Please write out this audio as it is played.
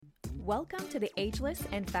Welcome to the Ageless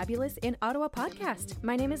and Fabulous in Ottawa podcast.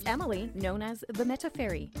 My name is Emily, known as the Meta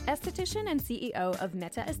Fairy. Esthetician and CEO of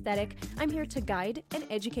Meta Aesthetic, I'm here to guide and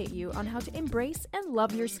educate you on how to embrace and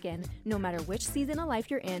love your skin, no matter which season of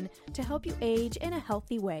life you're in, to help you age in a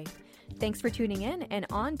healthy way. Thanks for tuning in, and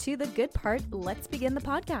on to the good part. Let's begin the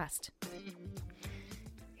podcast.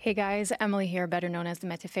 Hey guys, Emily here, better known as the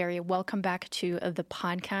Meta Fairy. Welcome back to the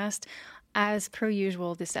podcast. As per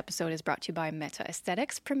usual, this episode is brought to you by Meta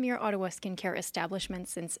Aesthetics, premier Ottawa skincare establishment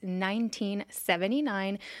since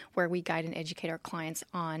 1979, where we guide and educate our clients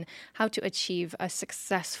on how to achieve a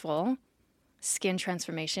successful skin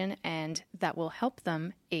transformation, and that will help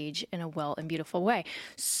them age in a well and beautiful way.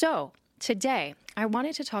 So today, I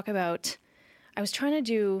wanted to talk about, I was trying to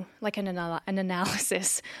do like an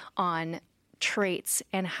analysis on traits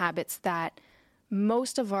and habits that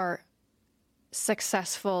most of our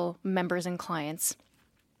successful members and clients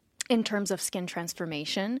in terms of skin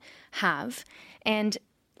transformation have. And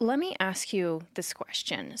let me ask you this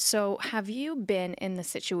question. So have you been in the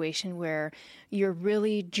situation where you're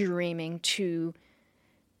really dreaming to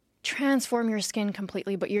transform your skin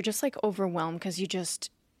completely, but you're just like overwhelmed because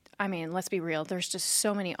let's be real, there's just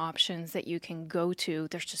so many options that you can go to.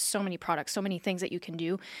 There's just so many products, so many things that you can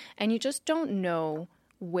do, and you just don't know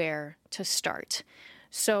where to start.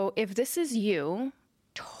 So if this is you,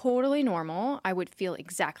 totally normal. I would feel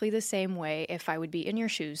exactly the same way if I would be in your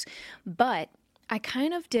shoes. But I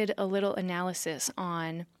kind of did a little analysis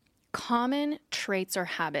on common traits or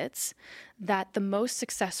habits that the most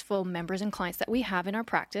successful members and clients that we have in our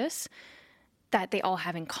practice, that they all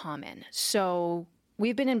have in common. So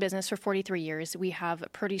we've been in business for 43 years. We have a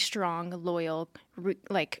pretty strong, loyal,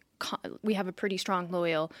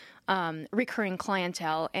 recurring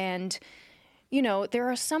clientele. And you know, there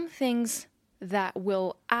are some things that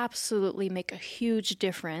will absolutely make a huge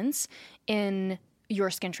difference in your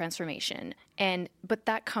skin transformation. But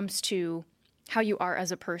that comes to how you are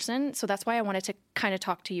as a person. So that's why I wanted to kind of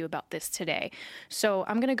talk to you about this today. So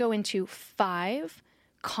I'm going to go into 5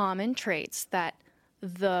 common traits that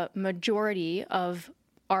the majority of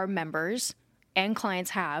our members and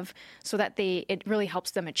clients have, so that it really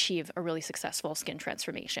helps them achieve a really successful skin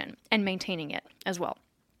transformation and maintaining it as well.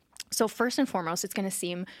 So first and foremost, it's going to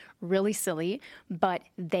seem really silly, but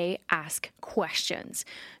they ask questions.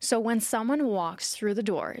 So when someone walks through the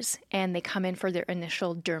doors and they come in for their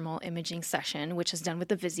initial dermal imaging session, which is done with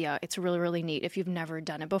the Visia, it's really, really neat. If you've never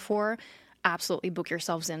done it before, absolutely book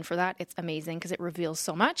yourselves in for that. It's amazing because it reveals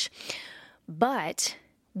so much. But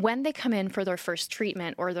when they come in for their first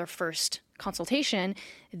treatment or their first consultation,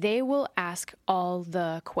 they will ask all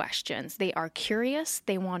the questions. They are curious.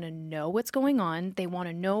 They want to know what's going on. They want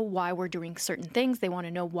to know why we're doing certain things. They want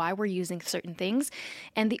to know why we're using certain things.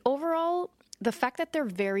 And the fact that they're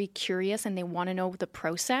very curious and they want to know the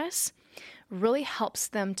process really helps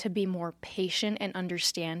them to be more patient and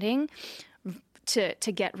understanding to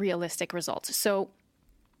get realistic results. So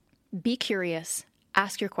be curious.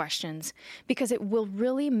 Ask your questions, because it will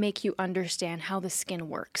really make you understand how the skin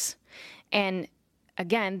works. And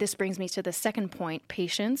again, this brings me to the second point.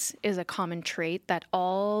 Patience is a common trait that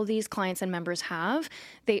all these clients and members have.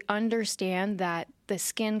 They understand that the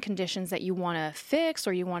skin conditions that you want to fix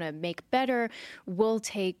or you want to make better will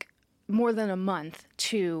take more than a month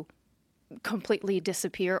to completely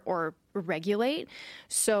disappear or regulate.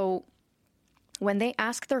 So when they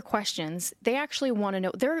ask their questions, they actually want to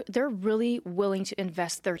know, they're really willing to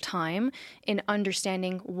invest their time in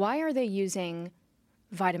understanding, why are they using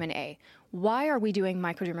vitamin A? Why are we doing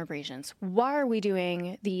microdermabrasions? Why are we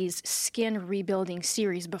doing these skin rebuilding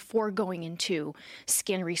series before going into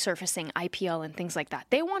skin resurfacing, IPL, and things like that?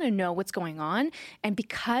 They want to know what's going on. And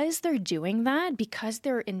because they're doing that, because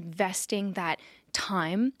they're investing that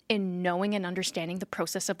time in knowing and understanding the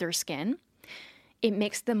process of their skin, it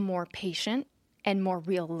makes them more patient and more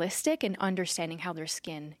realistic in understanding how their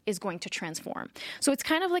skin is going to transform. So it's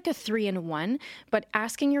kind of like a 3-in-1, but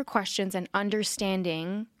asking your questions and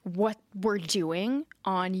understanding what we're doing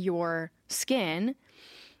on your skin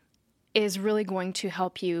is really going to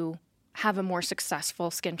help you have a more successful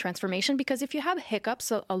skin transformation. Because if you have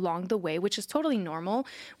hiccups along the way, which is totally normal,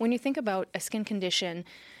 when you think about a skin condition,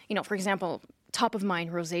 for example, top of mind,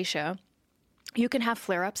 rosacea, you can have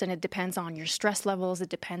flare-ups, and it depends on your stress levels. It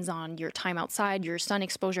depends on your time outside, your sun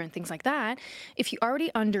exposure, and things like that. If you already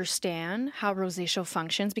understand how rosacea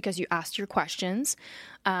functions because you asked your questions,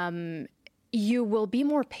 you will be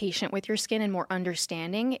more patient with your skin and more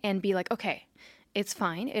understanding and be like, okay, it's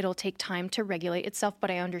fine. It'll take time to regulate itself, but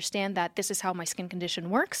I understand that this is how my skin condition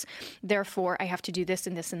works. Therefore, I have to do this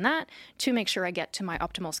and this and that to make sure I get to my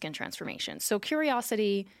optimal skin transformation. So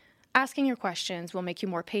curiosity, asking your questions will make you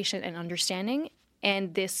more patient and understanding.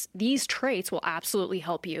 And these traits will absolutely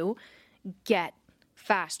help you get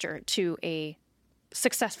faster to a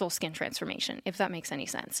successful skin transformation, if that makes any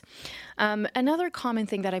sense. Another common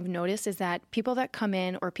thing that I've noticed is that people that come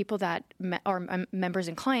in, or people that are members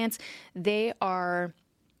and clients, they are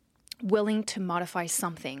willing to modify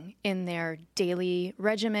something in their daily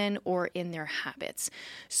regimen or in their habits.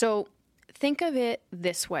 So think of it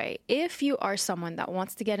this way. If you are someone that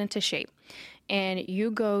wants to get into shape and you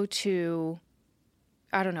go to,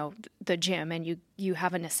 I don't know, the gym, and you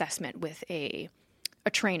have an assessment with a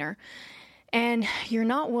trainer, and you're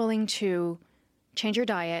not willing to change your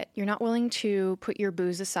diet, you're not willing to put your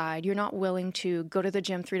booze aside, you're not willing to go to the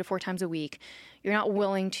gym 3 to 4 times a week, you're not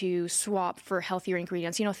willing to swap for healthier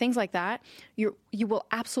ingredients, things like that, you will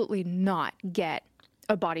absolutely not get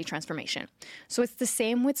a body transformation. So it's the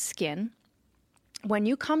same with skin. When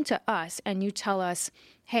you come to us and you tell us,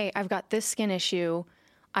 hey, I've got this skin issue,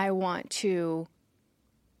 I want to,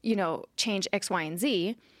 change X, Y, and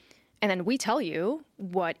Z, and then we tell you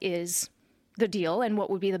what is the deal and what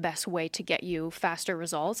would be the best way to get you faster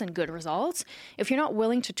results and good results. If you're not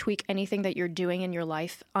willing to tweak anything that you're doing in your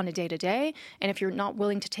life on a day-to-day, and if you're not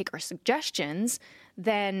willing to take our suggestions,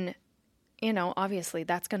 then, obviously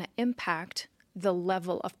that's going to impact the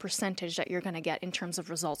level of percentage that you're going to get in terms of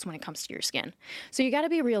results when it comes to your skin. So you got to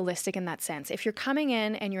be realistic in that sense. If you're coming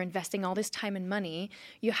in and you're investing all this time and money,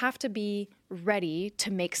 you have to be ready to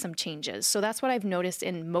make some changes. So that's what I've noticed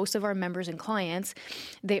in most of our members and clients.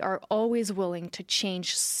 They are always willing to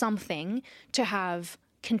change something to have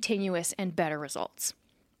continuous and better results.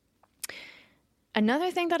 Another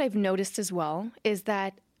thing that I've noticed as well is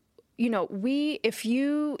that if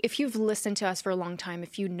you've listened to us for a long time,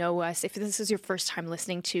 if you know us, if this is your first time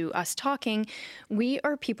listening to us talking, we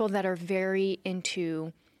are people that are very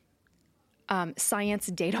into science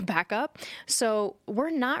data backup. So we're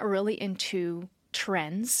not really into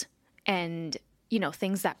trends and,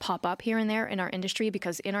 things that pop up here and there in our industry,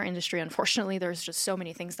 because in our industry, unfortunately, there's just so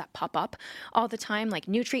many things that pop up all the time, like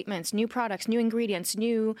new treatments, new products, new ingredients,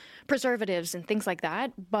 new preservatives, and things like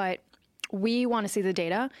that. But we want to see the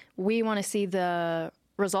data. We want to see the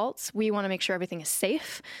results. We want to make sure everything is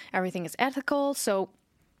safe, everything is ethical. So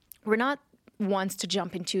we're not ones to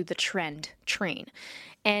jump into the trend train.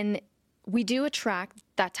 And we do attract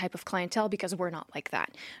that type of clientele because we're not like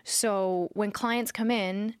that. So when clients come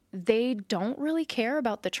in, they don't really care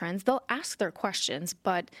about the trends. They'll ask their questions,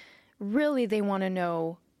 but really they want to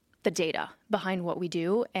know the data behind what we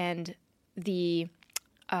do and the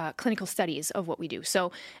clinical studies of what we do.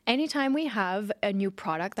 So anytime we have a new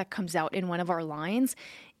product that comes out in one of our lines,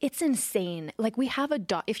 it's insane. Like we have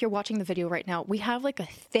if you're watching the video right now, we have like a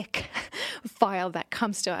thick file that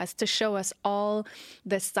comes to us to show us all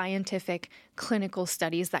the scientific clinical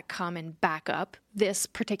studies that come and back up this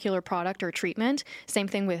particular product or treatment. Same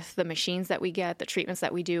thing with the machines that we get, the treatments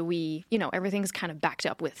that we do. Everything's kind of backed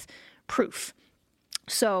up with proof.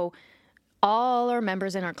 So all our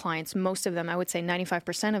members and our clients, most of them, I would say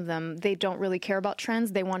 95% of them, they don't really care about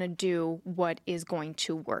trends. They want to do what is going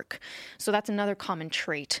to work. So that's another common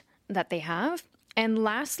trait that they have. And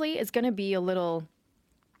lastly, it's going to be a little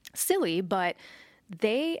silly, but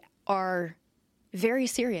they are very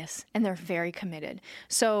serious and they're very committed.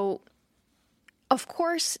 So of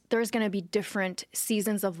course, there's going to be different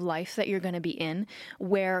seasons of life that you're going to be in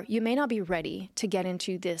where you may not be ready to get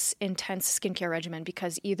into this intense skincare regimen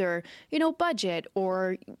because either, budget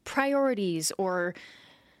or priorities or,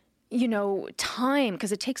 time,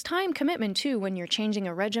 because it takes time commitment too. When you're changing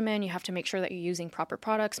a regimen, you have to make sure that you're using proper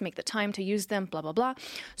products, make the time to use them, blah, blah, blah.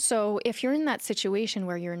 So if you're in that situation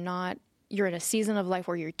where you're in a season of life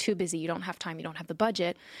where you're too busy, you don't have time, you don't have the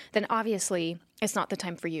budget, then obviously it's not the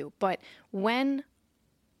time for you. But when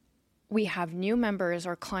we have new members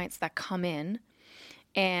or clients that come in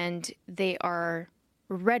and they are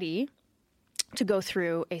ready to go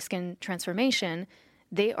through a skin transformation,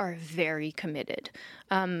 they are very committed.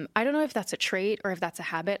 I don't know if that's a trait or if that's a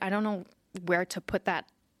habit. I don't know where to put that,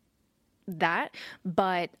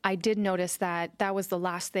 but I did notice that was the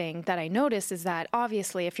last thing that I noticed, is that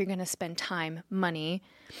obviously if you're going to spend time, money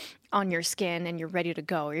on your skin and you're ready to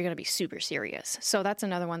go, you're going to be super serious. So that's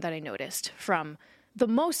another one that I noticed from the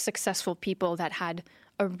most successful people that had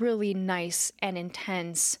a really nice and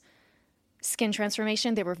intense skin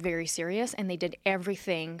transformation. They were very serious and they did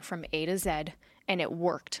everything from A to Z and it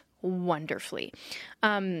worked wonderfully.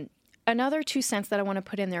 Another 2 cents that I want to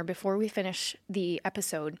put in there before we finish the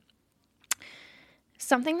episode.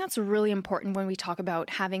 Something that's really important when we talk about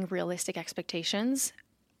having realistic expectations,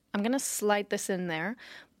 I'm going to slide this in there,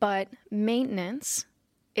 but maintenance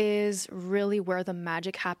is really where the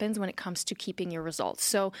magic happens when it comes to keeping your results.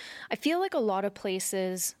 So I feel like a lot of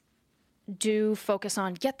places do focus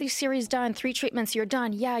on get these series done, 3 treatments, you're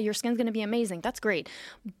done. Yeah, your skin's going to be amazing. That's great.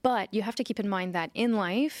 But you have to keep in mind that in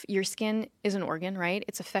life, your skin is an organ, right?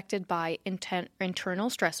 It's affected by internal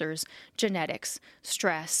stressors, genetics,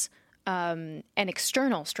 stress, and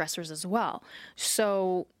external stressors as well.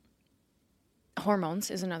 So hormones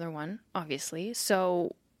is another one, obviously.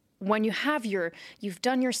 So when you've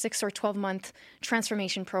done your 6 or 12 month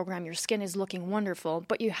transformation program, your skin is looking wonderful,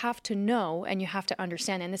 but you have to know and you have to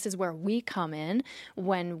understand, and this is where we come in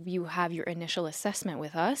when you have your initial assessment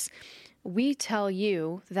with us. We tell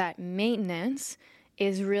you that maintenance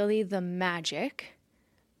is really the magic.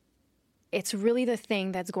 It's really the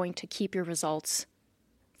thing that's going to keep your results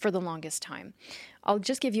for the longest time. I'll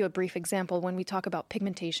just give you a brief example. When we talk about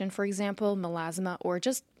pigmentation, for example, melasma, or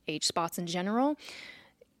just age spots in general,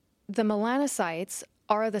 the melanocytes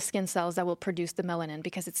are the skin cells that will produce the melanin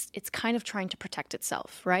because it's kind of trying to protect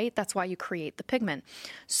itself, right? That's why you create the pigment.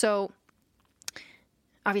 So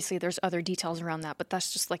obviously there's other details around that, but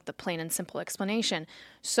that's just like the plain and simple explanation.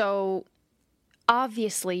 So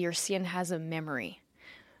obviously your skin has a memory.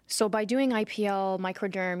 So by doing IPL,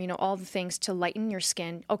 microderm, all the things to lighten your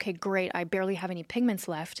skin, okay, great, I barely have any pigments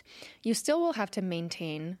left. You still will have to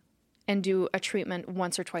maintain and do a treatment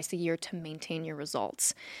once or twice a year to maintain your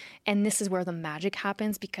results. And this is where the magic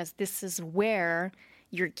happens, because this is where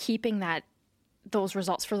you're keeping those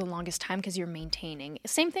results for the longest time because you're maintaining.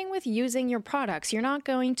 Same thing with using your products. You're not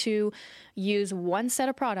going to use one set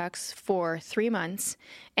of products for 3 months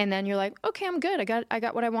and then you're like, okay, I'm good. I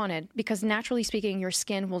got what I wanted, because naturally speaking, your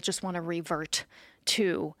skin will just want to revert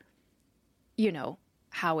to,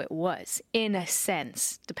 how it was, in a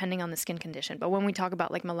sense, depending on the skin condition. But when we talk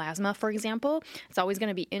about like melasma, for example, it's always going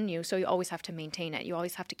to be in you. So you always have to maintain it. You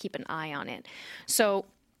always have to keep an eye on it. So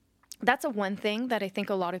that's one thing that I think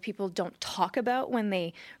a lot of people don't talk about when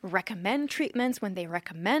they recommend treatments, when they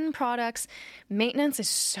recommend products. Maintenance is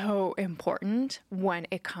so important when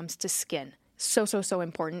it comes to skin. So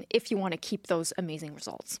important if you want to keep those amazing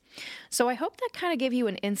results. So I hope that kind of gave you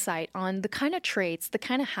an insight on the kind of traits, the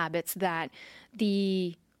kind of habits that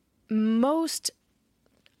the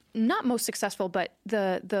not most successful, but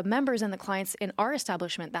the members and the clients in our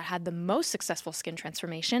establishment that had the most successful skin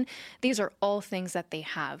transformation, these are all things that they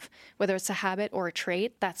have. Whether it's a habit or a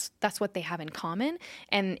trait, that's what they have in common.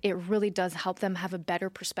 And it really does help them have a better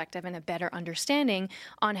perspective and a better understanding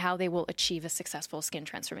on how they will achieve a successful skin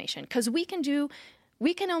transformation. Because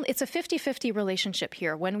it's a 50-50 relationship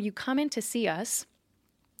here. When you come in to see us,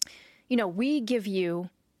 we give you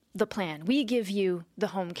the plan. We give you the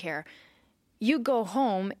home care. You go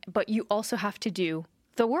home, but you also have to do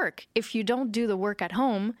the work. If you don't do the work at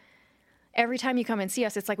home, every time you come and see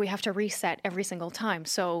us, it's like we have to reset every single time.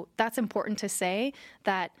 So that's important to say,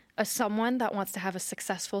 that as someone that wants to have a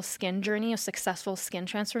successful skin journey, a successful skin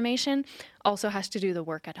transformation, also has to do the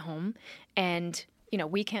work at home. And,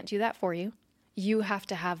 we can't do that for you. You have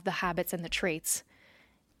to have the habits and the traits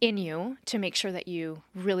in you to make sure that you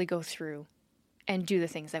really go through and do the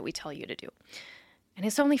things that we tell you to do. And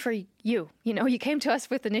it's only for you. You came to us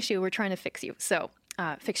with an issue. We're trying to fix you. So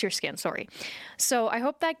fix your skin, sorry. So I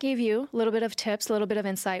hope that gave you a little bit of tips, a little bit of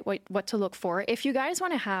insight, what to look for. If you guys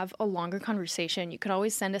want to have a longer conversation, you can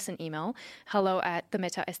always send us an email,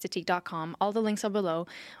 hello@themetaesthetique.com. All the links are below.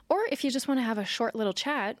 Or if you just want to have a short little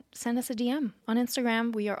chat, send us a DM on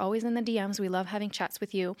Instagram. We are always in the DMs. We love having chats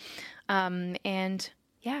with you. And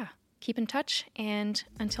yeah, keep in touch. And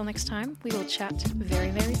until next time, we will chat very,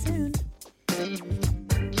 very soon.